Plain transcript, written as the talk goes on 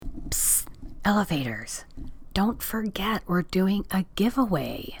Elevators, don't forget we're doing a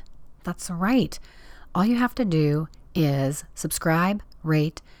giveaway. That's right. All you have to do is subscribe,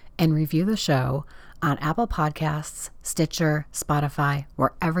 rate, and review the show on Apple Podcasts, Stitcher, Spotify,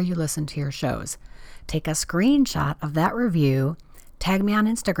 wherever you listen to your shows. Take a screenshot of that review, tag me on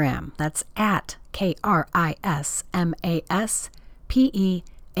Instagram. That's at KRISMASPEAK.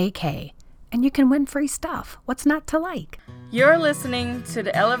 And you can win free stuff. What's not to like? You're listening to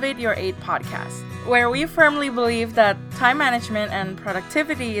the Elevate Your 8 podcast, where we firmly believe that time management and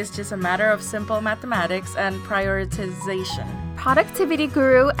productivity is just a matter of simple mathematics and prioritization. Productivity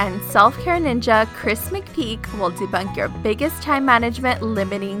guru and self-care ninja Chris McPeak will debunk your biggest time management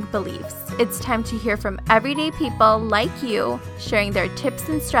limiting beliefs. It's time to hear from everyday people like you, sharing their tips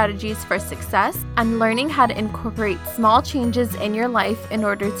and strategies for success and learning how to incorporate small changes in your life in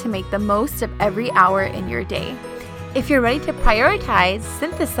order to make the most of every hour in your day. If you're ready to prioritize,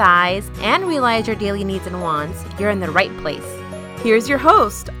 synthesize, and realize your daily needs and wants, you're in the right place. Here's your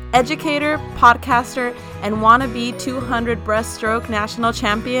host, educator, podcaster, and wannabe 200 breaststroke national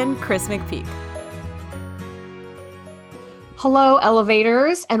champion, Chris McPeak. Hello,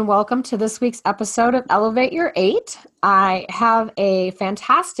 elevators, and welcome to this week's episode of Elevate Your 8. I have a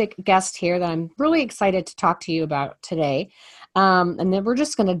fantastic guest here that I'm really excited to talk to you about today. And then we're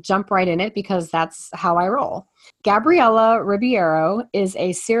just going to jump right in it because that's how I roll. Gabriella Riviero is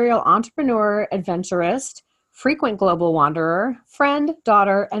a serial entrepreneur, adventurist, frequent global wanderer, friend,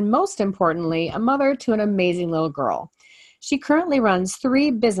 daughter, and most importantly, a mother to an amazing little girl. She currently runs 3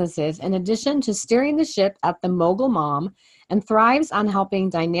 businesses in addition to steering the ship at the Mogul Mom and thrives on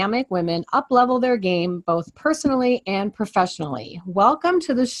helping dynamic women up-level their game both personally and professionally. Welcome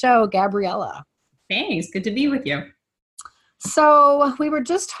to the show, Gabriella. Thanks. Good to be with you. So we were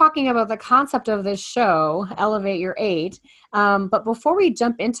just talking about the concept of this show, Elevate Your 8. But before we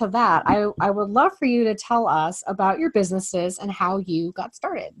jump into that, I would love for you to tell us about your businesses and how you got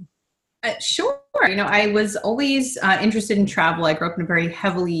started. Sure. I was always interested in travel. I grew up in a very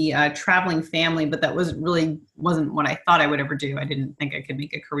heavily traveling family, but that wasn't what I thought I would ever do. I didn't think I could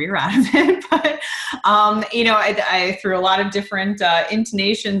make a career out of it. But, I through a lot of different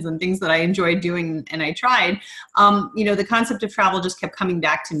intonations and things that I enjoyed doing and I tried, the concept of travel just kept coming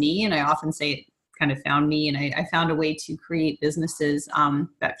back to me. And I often say it kind of found me, and I found a way to create businesses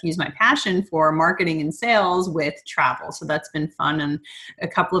that fuse my passion for marketing and sales with travel. So that's been fun. And a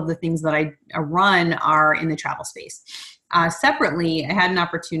couple of the things that I run are in the travel space. Separately, I had an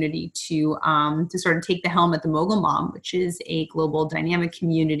opportunity to sort of take the helm at the Mogul Mom, which is a global dynamic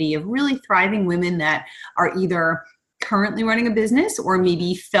community of really thriving women that are either currently running a business or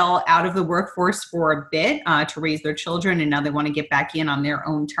maybe fell out of the workforce for a bit to raise their children, and now they want to get back in on their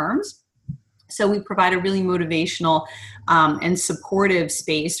own terms. So we provide a really motivational and supportive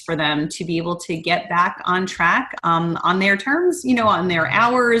space for them to be able to get back on track on their terms, on their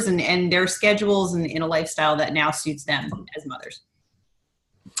hours and their schedules and in a lifestyle that now suits them as mothers.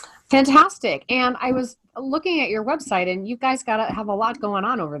 Fantastic. And I was looking at your website and you guys have a lot going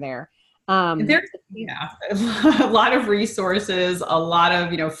on over there. There's a lot of resources, a lot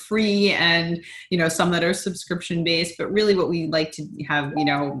of, free and, some that are subscription based, but really what we like to have,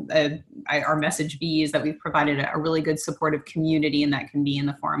 our message be is that we've provided a really good supportive community, and that can be in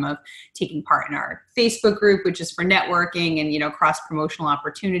the form of taking part in our Facebook group, which is for networking and, cross promotional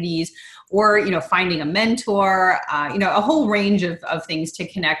opportunities, or, finding a mentor, a whole range of things to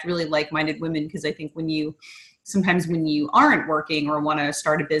connect really like-minded women. Because I think sometimes when you aren't working or want to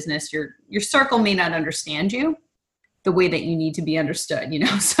start a business, your circle may not understand you the way that you need to be understood,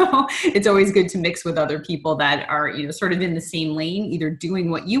 So it's always good to mix with other people that are, sort of in the same lane, either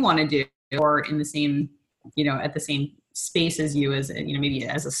doing what you want to do or in the same, at the same space as you as, maybe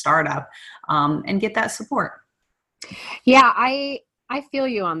as a startup, and get that support. Yeah, I feel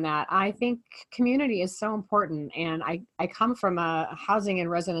you on that. I think community is so important. And I come from a housing and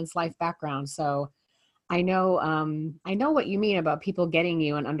residence life background. So I know what you mean about people getting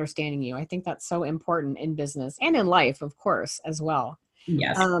you and understanding you. I think that's so important in business and in life, of course, as well.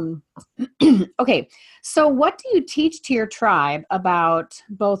 Yes. Okay. So what do you teach to your tribe about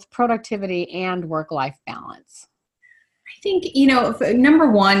both productivity and work-life balance? I think, number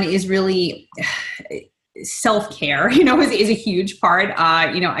one is really self-care, is a huge part.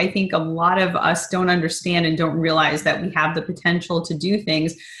 I think a lot of us don't understand and don't realize that we have the potential to do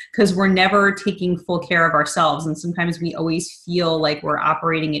things because we're never taking full care of ourselves. And sometimes we always feel like we're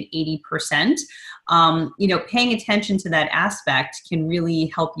operating at 80%. Paying attention to that aspect can really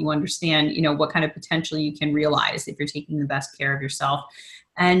help you understand, what kind of potential you can realize if you're taking the best care of yourself.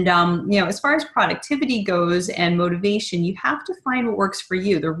 And, as far as productivity goes and motivation, you have to find what works for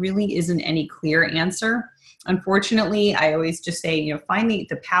you. There really isn't any clear answer. Unfortunately, I always just say, find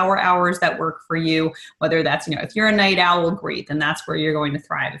the power hours that work for you, whether that's, if you're a night owl, great, then that's where you're going to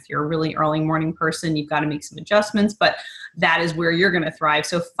thrive. If you're a really early morning person, you've got to make some adjustments, but that is where you're going to thrive.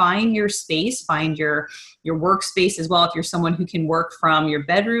 So find your space, find your workspace as well. If you're someone who can work from your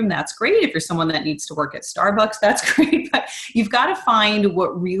bedroom, that's great. If you're someone that needs to work at Starbucks, that's great. But you've got to find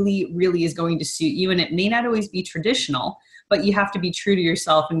what really, really is going to suit you. And it may not always be traditional, but you have to be true to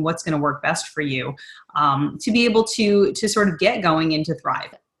yourself and what's going to work best for you to be able to sort of get going and to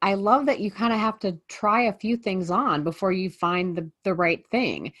thrive. I love that you kind of have to try a few things on before you find the right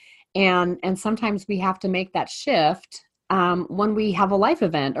thing. And sometimes we have to make that shift when we have a life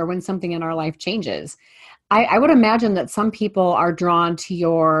event or when something in our life changes. I would imagine that some people are drawn to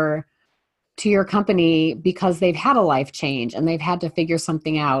your company because they've had a life change and they've had to figure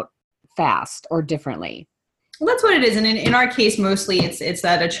something out fast or differently. Well, that's what it is. And in our case, mostly it's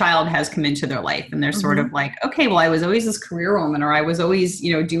that a child has come into their life and they're sort of like, okay, well, I was always this career woman, or I was always,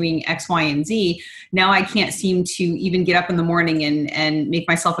 doing X, Y, and Z. Now I can't seem to even get up in the morning and make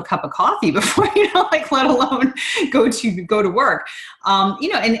myself a cup of coffee before, let alone go to work.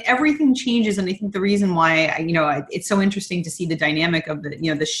 And everything changes. And I think the reason why, it's so interesting to see the dynamic of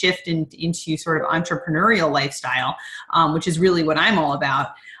the shift into sort of entrepreneurial lifestyle, which is really what I'm all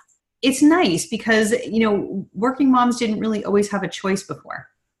about. It's nice because, working moms didn't really always have a choice before.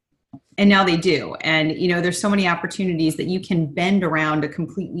 And now they do. And, there's so many opportunities that you can bend around a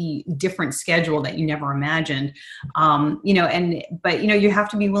completely different schedule that you never imagined. But you have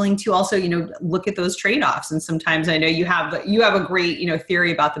to be willing to also, look at those trade-offs. And sometimes I know you have a great,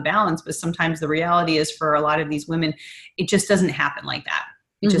 theory about the balance, but sometimes the reality is for a lot of these women, it just doesn't happen like that.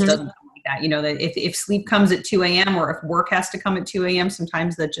 It just doesn't happen like that. That if sleep comes at 2 a.m. or if work has to come at 2 a.m.,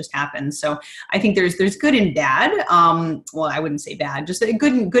 sometimes that just happens. So I think there's good and bad. Well, I wouldn't say bad, just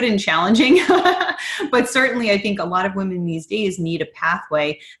good and challenging. But certainly I think a lot of women these days need a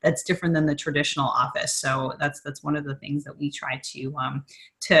pathway that's different than the traditional office. So that's one of the things that we try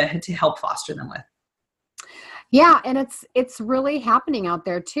to help foster them with. Yeah, and it's really happening out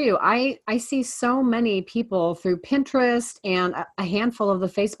there too. I see so many people through Pinterest and a handful of the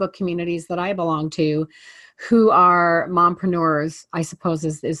Facebook communities that I belong to who are mompreneurs, I suppose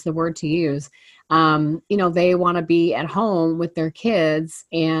is the word to use. They want to be at home with their kids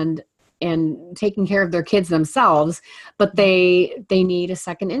and taking care of their kids themselves, but they need a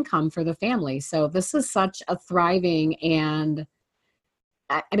second income for the family. So this is such a thriving, and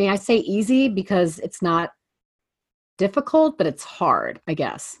I say easy because it's not difficult, but it's hard, I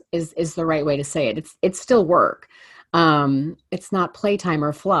guess, is the right way to say it. It's still work. It's not playtime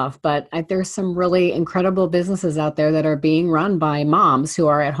or fluff, but there's some really incredible businesses out there that are being run by moms who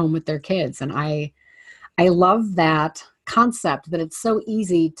are at home with their kids. And I love that concept that it's so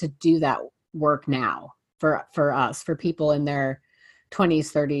easy to do that work now for us, for people in their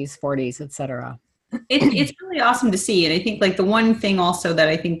 20s, 30s, 40s, et cetera. It's really awesome to see. And I think the one thing also that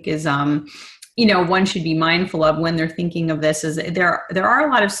I think is, one should be mindful of when they're thinking of this is there are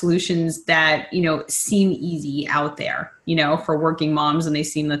a lot of solutions that, seem easy out there, for working moms, and they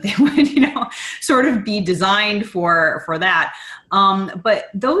seem that they would, sort of be designed for that. But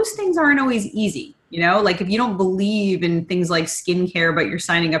those things aren't always easy. If you don't believe in things like skincare, but you're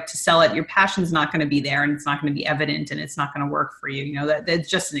signing up to sell it, your passion's not going to be there and it's not going to be evident and it's not going to work for you. That's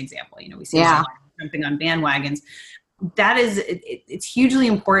just an example. We see jumping on bandwagons. That is, it's hugely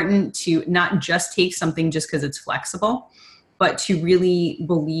important to not just take something just because it's flexible, but to really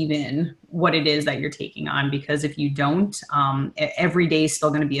believe in what it is that you're taking on. Because if you don't, every day is still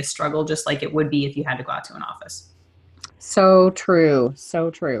going to be a struggle, just like it would be if you had to go out to an office. So true.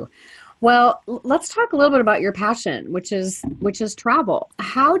 So true. Well, let's talk a little bit about your passion, which is travel.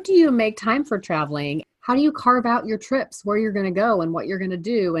 How do you make time for traveling? How do you carve out your trips, where you're going to go and what you're going to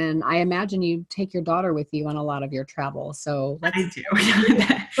do? And I imagine you take your daughter with you on a lot of your travel. So I do.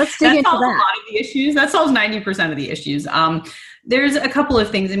 Let's dig into that. A lot of the issues. That solves 90% of the issues. There's a couple of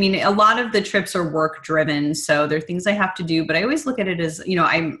things. A lot of the trips are work driven, so there are things I have to do. But I always look at it as,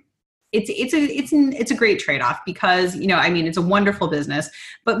 it's a great trade-off because, it's a wonderful business,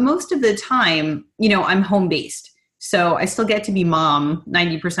 but most of the time, I'm home based. So I still get to be mom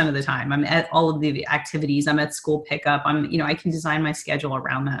 90% of the time. I'm at all of the activities. I'm at school pickup. I can design my schedule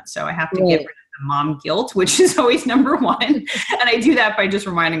around that. So I have to get rid of the mom guilt, which is always number one. And I do that by just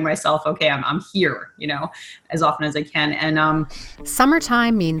reminding myself, okay, I'm here, as often as I can. And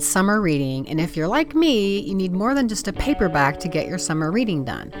summertime means summer reading. And if you're like me, you need more than just a paperback to get your summer reading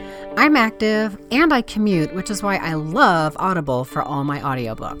done. I'm active and I commute, which is why I love Audible for all my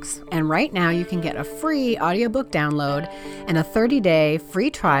audiobooks. And right now you can get a free audiobook download and a 30-day free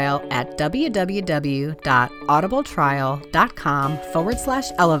trial at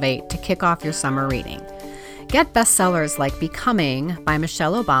www.audibletrial.com/elevate to kick off your summer reading. Get bestsellers like Becoming by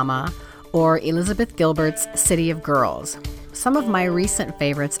Michelle Obama or Elizabeth Gilbert's City of Girls. Some of my recent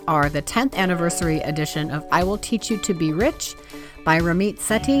favorites are the 10th anniversary edition of I Will Teach You to Be Rich by Ramit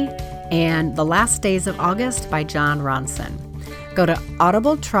Sethi and The Last Days of August by John Ronson. Go to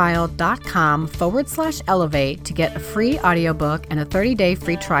audibletrial.com/elevate to get a free audiobook and a 30-day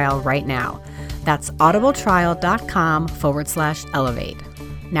free trial right now. That's audibletrial.com/elevate.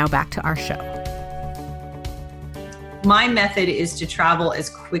 Now back to our show. My method is to travel as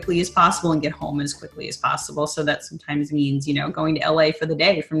quickly as possible and get home as quickly as possible. So that sometimes means, going to LA for the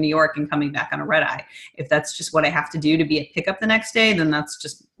day from New York and coming back on a red eye. If that's just what I have to do to be at pickup the next day, then that's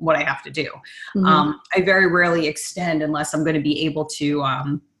just what I have to do. Mm-hmm. I very rarely extend unless I'm going to be able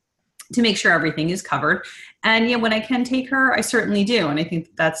to make sure everything is covered. And when I can take her, I certainly do. And I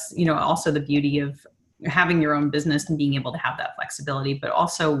think that's, also the beauty of having your own business and being able to have that flexibility, but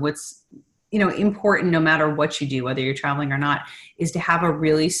also what's important no matter what you do, whether you're traveling or not, is to have a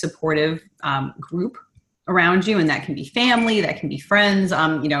really supportive group around you. And that can be family, that can be friends,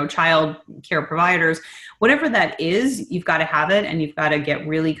 child care providers, whatever that is, you've got to have it. And you've got to get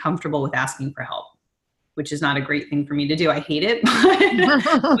really comfortable with asking for help, which is not a great thing for me to do. I hate it. But you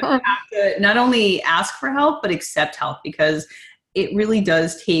have to not only ask for help, but accept help, because it really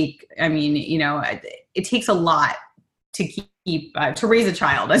does take, it takes a lot to to raise a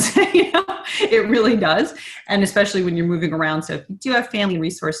child. It really does. And especially when you're moving around. So if you do have family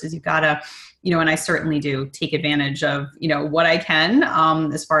resources, you've got to, and I certainly do take advantage of, what I can,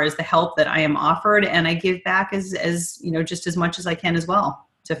 as far as the help that I am offered. And I give back as just as much as I can as well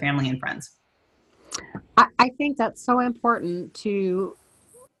to family and friends. I think that's so important to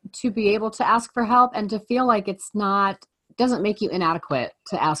be able to ask for help and to feel like doesn't make you inadequate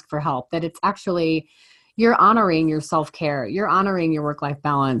to ask for help, that it's actually, you're honoring your self-care, you're honoring your work-life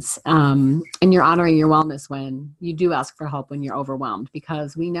balance, and you're honoring your wellness when you do ask for help when you're overwhelmed,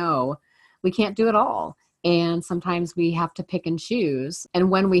 because we know we can't do it all. And sometimes we have to pick and choose.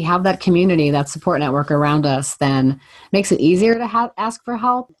 And when we have that community, that support network around us, then makes it easier to ask for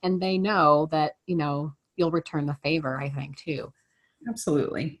help. And they know that, you'll return the favor, I think, too.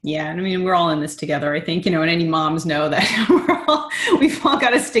 Absolutely. Yeah. And we're all in this together, I think, and any moms know that we've all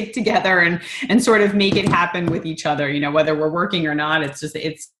got to stick together and sort of make it happen with each other, whether we're working or not. It's just,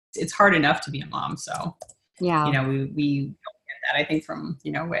 it's hard enough to be a mom. So, yeah, we get that, I think, from,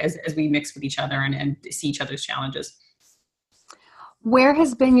 as we mix with each other and see each other's challenges. Where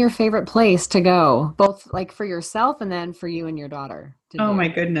has been your favorite place to go, both like for yourself and then for you and your daughter? Oh my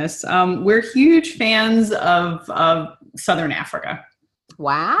goodness. We're huge fans of Southern Africa.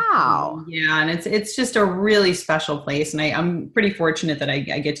 Wow. Yeah. And it's just a really special place. And I'm pretty fortunate that I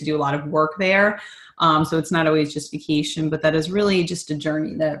get to do a lot of work there. So it's not always just vacation, but that is really just a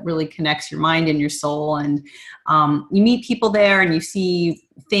journey that really connects your mind and your soul. And you meet people there and you see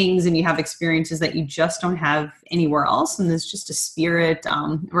things and you have experiences that you just don't have anywhere else. And there's just a spirit,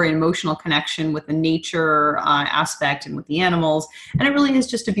 or an emotional connection with the nature aspect and with the animals. And it really is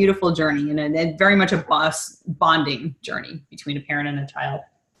just a beautiful journey and very much a bonding journey between a parent and a child.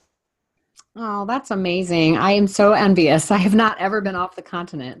 Oh, that's amazing. I am so envious. I have not ever been off the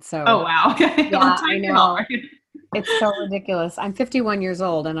continent. So, oh, wow. Okay. Yeah, I know. It's so ridiculous. I'm 51 years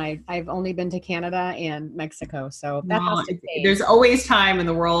old and I've only been to Canada and Mexico. So there's always time in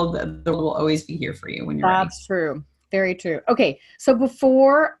the world. That will always be here for you when you're ready. That's true. Very true. Okay. So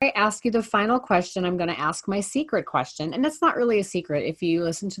before I ask you the final question, I'm going to ask my secret question. And it's not really a secret if you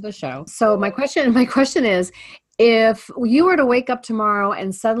listen to the show. So my question is, if you were to wake up tomorrow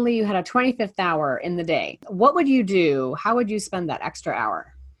and suddenly you had a 25th hour in the day, what would you do? How would you spend that extra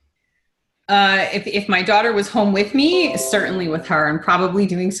hour? If my daughter was home with me, certainly with her, and probably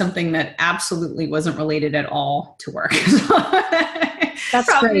doing something that absolutely wasn't related at all to work.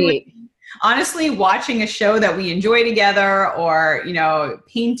 That's great. Honestly, watching a show that we enjoy together, or,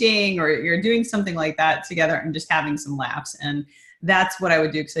 painting, or you're doing something like that together and just having some laughs. And that's what I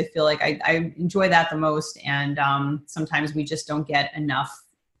would do, because I feel like I enjoy that the most. And sometimes we just don't get enough,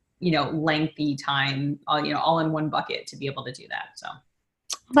 lengthy time, all in one bucket to be able to do that. So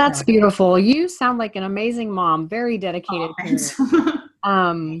that's beautiful. You sound like an amazing mom, very dedicated.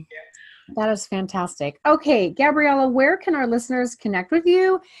 That is fantastic. Okay, Gabriella, where can our listeners connect with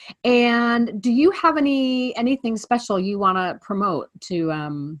you? And do you have anything special you want to promote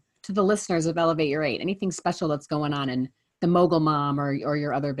to the listeners of Elevate Your 8? Anything special that's going on in the Mogul Mom or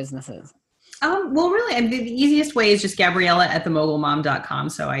your other businesses? Well, really, the easiest way is just Gabriella at themogulmom.com.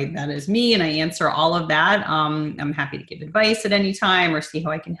 So that is me, and I answer all of that. I'm happy to give advice at any time or see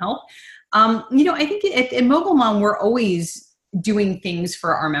how I can help. I think at Mogul Mom, we're always doing things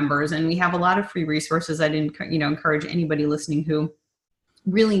for our members, and we have a lot of free resources. I'd encourage anybody listening who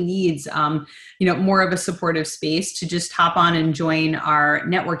really needs more of a supportive space to just hop on and join our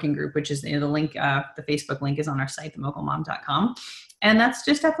networking group, which is the link, the Facebook link is on our site, themogulmom.com. And that's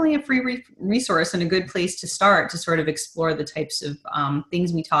just definitely a free resource and a good place to start to sort of explore the types of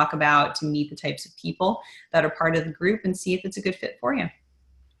things we talk about, to meet the types of people that are part of the group and see if it's a good fit for you.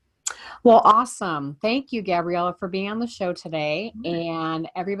 Well, awesome. Thank you, Gabriella, for being on the show today. And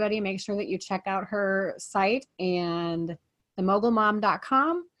everybody, make sure that you check out her site and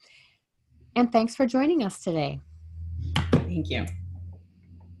themogulmom.com. And thanks for joining us today. Thank you.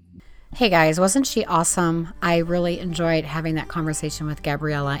 Hey guys, wasn't she awesome? I really enjoyed having that conversation with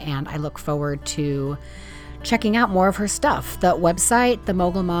Gabriella, and I look forward to checking out more of her stuff. The website, The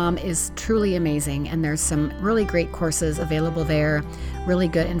Mogul Mom, is truly amazing, and there's some really great courses available there, really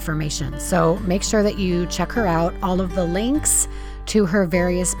good information. So make sure that you check her out. All of the links to her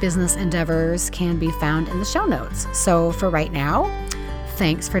various business endeavors can be found in the show notes. So for right now,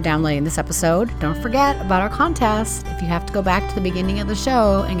 thanks for downloading this episode. Don't forget about our contest. If you have to go back to the beginning of the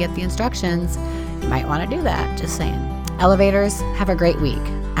show and get the instructions, you might want to do that. Just saying. Elevators, have a great week.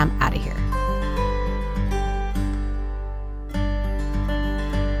 I'm out of here.